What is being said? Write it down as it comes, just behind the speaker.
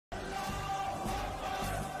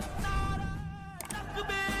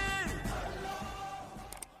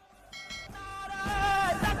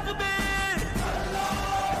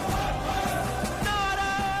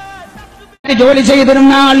ജോലി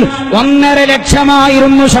ചെയ്തിരുന്നാൽ 1.5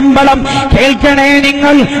 ലക്ഷമായിരുന്നു ശമ്പളം. കേൾക്കണേ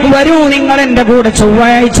നിങ്ങൾ, വരൂ നിങ്ങൾ എന്റെ കൂടെ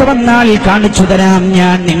ചൊവ്വാഴ്ച വന്നാൽ കാണിച്ചു തരാം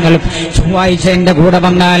ഞാൻ. നിങ്ങൾ ചൊവ്വാഴ്ച എന്റെ കൂടെ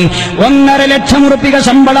വന്നാൽ 1.5 ലക്ഷം റുപ്യ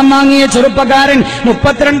ശമ്പളം വാങ്ങിയ ചെറുപ്പക്കാരൻ,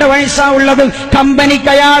 32 വയസ്സാ ഉള്ളത്. കമ്പനിക്ക്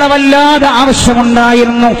അയാളെ വല്ലാതെ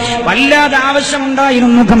ആവശ്യമുണ്ടായിരുന്നു.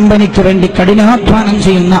 കമ്പനിക്ക് വേണ്ടി കഠിനാധ്വാനം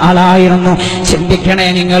ചെയ്യുന്ന ആളായിരുന്നു. ചിന്തിക്കണേ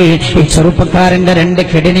നിങ്ങൾ, ഈ ചെറുപ്പക്കാരന്റെ 2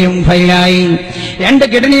 കിഡ്നിയും ഫെയിലായി. 2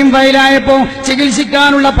 കിഡ്നിയും ഫെയിലായപ്പോ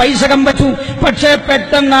ചികിത്സിക്കാനുള്ള പൈസ കമ്പച്ചു. പക്ഷേ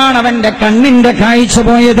പെട്ടെന്നാണ് അവന്റെ കണ്ണിന്റെ കാഴ്ച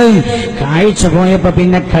പോയത്. കാഴ്ച പോയപ്പോ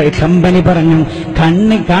പിന്നെ കമ്പനി പറഞ്ഞു,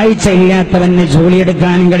 കാഴ്ച ഇല്ലാത്തവന്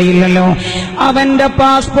ജോലിയെടുക്കാൻ കഴിയില്ലല്ലോ. അവന്റെ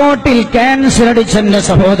പാസ്പോർട്ടിൽ ക്യാൻസർ അടിച്ചെന്റെ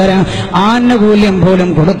സഹോദര ആനുകൂല്യം പോലും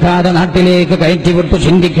കൊടുക്കാതെ നാട്ടിലേക്ക് കയറ്റിവിട്ടു.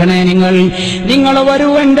 ചിന്തിക്കണേ നിങ്ങൾ വരൂ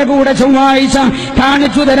എന്റെ കൂടെ ചൊവ്വാഴ്ച,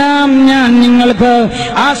 കാണിച്ചു തരാം ഞാൻ നിങ്ങൾക്ക്.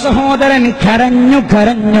 ആ സഹോദരൻ കരഞ്ഞു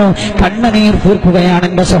കണ്ണുനീർ തീർക്കുകയാണ്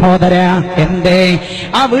എന്റെ സഹോദര. എന്തേ?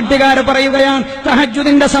 ആ വീട്ടുകാർ പറയുകയാണ്,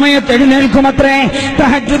 തഹജ്ജുദിന്റെ സമയത്ത് എഴുന്നേൽക്കുമത്രേ.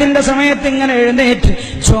 തഹജ്ജുദിന്റെ സമയത്ത് ഇങ്ങനെ എഴുന്നേറ്റ്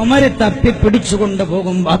ചുമര് തപ്പിപ്പിടിച്ചുകൊണ്ട്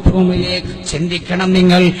പോകും ബാത്റൂമിലേക്ക്. ചിന്തിക്കണം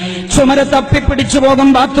നിങ്ങൾ, ചുമര് തപ്പിപ്പിടിച്ചു പോകും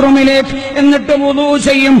ബാത്റൂമിലേക്ക്. എന്നിട്ട് വുളൂ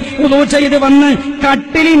ചെയ്യും. വുളൂ ചെയ്ത് വന്ന്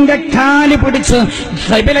കട്ടിലിന്റെ കാല് പിടിച്ച്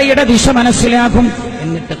ഖിബലയുടെ ദിശ മനസ്സിലാക്കും.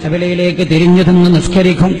 എന്നിട്ട് ഖിബലയിലേക്ക് തിരിഞ്ഞു നിന്ന്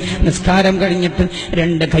നിസ്കരിക്കും. നിസ്കാരം കഴിഞ്ഞിട്ട്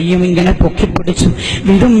 2 കൈയും ഇങ്ങനെ പൊക്കിപ്പിടിച്ചു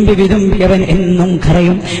വിതുമ്പി അവൻ എന്നും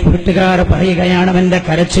കരയും. വീട്ടുകാർ പറയുകയാണ്, അവന്റെ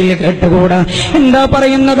കരച്ചിൽ കേട്ടുകൂടാ. എന്താ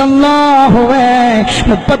പറയുന്നത്? അല്ലാഹുവേ,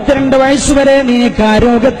 32 വയസ്സുവരെ നീക്ക്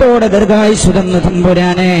ആരോഗ്യത്തോടെ ദീർഘായുസ്സ് തന്നു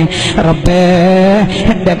തമ്പുരാനെ. റബ്ബേ,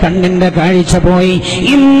 എന്റെ കണ്ണിന്റെ കാഴ്ച പോയി.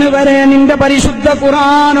 ഇന്ന് വരെ നിന്റെ പരിശുദ്ധ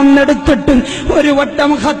ഖുർആനും എടുത്തിട്ട് ഒരു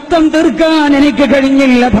വട്ടം ഖത്തം തീർക്കാൻ എനിക്ക്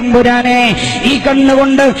കഴിഞ്ഞില്ല തമ്പുരാനെ. ഈ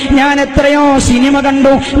കണ്ണുകൊണ്ട് ഞാൻ എത്രയോ സിനിമ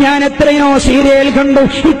കണ്ടു, ഞാൻ എത്രയോ സീരിയൽ കണ്ടു.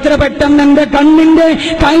 ഇത്ര പെട്ടെന്ന് എന്റെ കണ്ണിന്റെ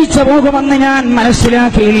കാഴ്ച പോകുമെന്ന് ഞാൻ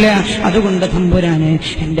മനസ്സിലാക്കിയില്ല. അതുകൊണ്ട് തമ്പുരാനെ,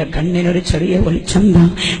 എന്റെ കണ്ണിനൊരു ചെറിയ വെളിച്ചം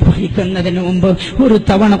വഹിക്കുന്നതിന് മുമ്പ് ഒരു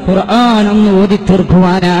തവണ ഖുർആനൊന്ന് ഓതി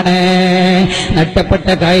തീർക്കുവാനാണ്. നഷ്ടപ്പെട്ട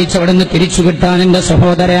കാഴ്ച അവിടെ നിന്ന് തിരിച്ചു കിട്ടാൻ എന്റെ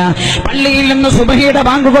സഹോദര, പള്ളിയിൽ നിന്ന് സുബ്ഹിയുടെ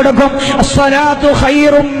ബാങ്ക് കൊടുക്കും. അസ്സലാത്തു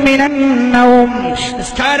ഖൈറും മിനൻ നൗം,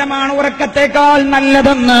 നിസ്കാരമാണ് ഉറക്കത്തേക്കാൾ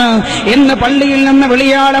നല്ലതെന്ന് എന്ന് പള്ളിയിൽ നിന്ന്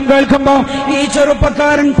വിളിയാളം കേൾക്കുമ്പോ ഈ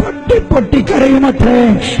ചെറുപ്പക്കാരൻ പൊട്ടിക്കരയുമത്രേ.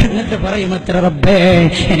 എന്നിട്ട് പറയുമത്രേ, റബ്ബേ,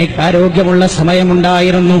 എനിക്ക് ആരോഗ്യമുള്ള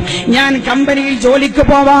സമയമുണ്ടായിരുന്നു. ഞാൻ കമ്പനിയിൽ ജോലിക്ക്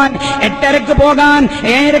പോവാൻ 8:30 പോകാൻ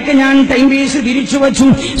 7:00 ഞാൻ ടൈം പീസ് തിരിച്ചു വച്ചു.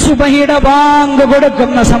 സുബ്ഹിയുടെ ബാങ്ക്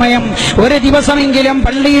കൊടുക്കുന്ന സമയം ഒരു ദിവസമെങ്കിലും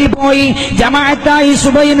പള്ളിയിൽ പോയി ജമാഅത്തായി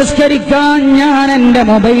സുബ്ഹി നിസ്കരിക്കാൻ ഞാൻ എന്റെ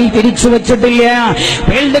മൊബൈൽ തിരിച്ചു വെച്ചിട്ടില്ല.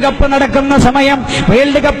 വേൾഡ് കപ്പ് നടക്കുന്ന സമയം,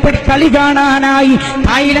 വേൾഡ് കപ്പ് കളി കാണാനായി,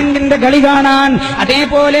 തായ്ലൻഡിന്റെ കളി കാണാൻ,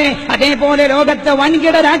 അതേപോലെ ലോകത്തെ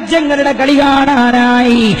വൻകിട രാജ്യങ്ങളുടെ കളി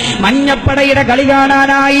കാണാനായി, മഞ്ഞപ്പടയുടെ കളി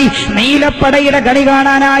കാണാനായി, നീലപ്പടയുടെ കളി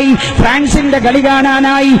കാണാനായി, ഫ്രാൻസിന്റെ കളി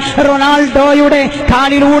കാണാനായി, റൊണാൾഡോയുടെ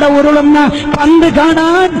കാലിലൂടെ ഉരുളുന്ന പന്ത്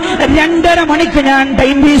കാണാൻ 2.5 മണിക്ക് ഞാൻ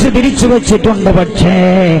ടൈം പീസ് തിരിച്ചു വെച്ചിട്ടുണ്ട്. പക്ഷേ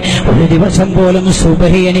ഒരു ദിവസം പോലും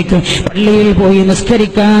സുബ്ഹി എനിക്ക് പള്ളിയിൽ പോയി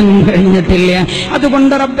നിസ്കരിക്കാൻ കഴിഞ്ഞിട്ടില്ല.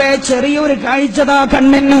 അതുകൊണ്ട് റബ്ബേ, ചെറിയൊരു കാഴ്ചതാ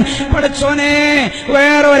കണ്ണിന്. പടച്ചോനെ,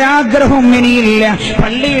 വേറൊരാഗ്രഹവും ഇനിയില്ല.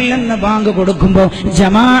 പള്ളിയിൽ നിന്ന് ബാങ്ക് കൊടുക്കുമ്പോ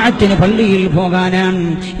ജമാഅത്തിന് പള്ളിയിൽ പോകാനാണ്.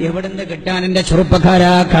 എവിടുന്ന് കിട്ടാൻ എന്റെ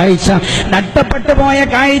ചെറുപ്പക്കാരാ കാഴ്ച? നഷ്ടപ്പെട്ടു പോയ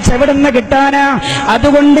കാഴ്ച എവിടുന്ന് കിട്ടാനാ?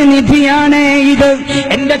 അതുകൊണ്ട് നിധിയാണേ ഇത്.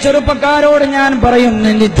 എന്റെ ചെറുപ്പക്കാരോട് ഞാൻ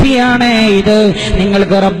പറയുന്നു, നിധിയാണേ ഇത്.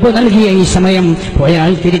 നിങ്ങൾക്ക് റബ്ബ് നൽകിയ ഈ സമയം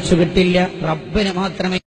പോയാൽ തിരിച്ചു കിട്ടില്ല. റബ്ബിന്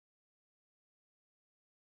മാത്രമേ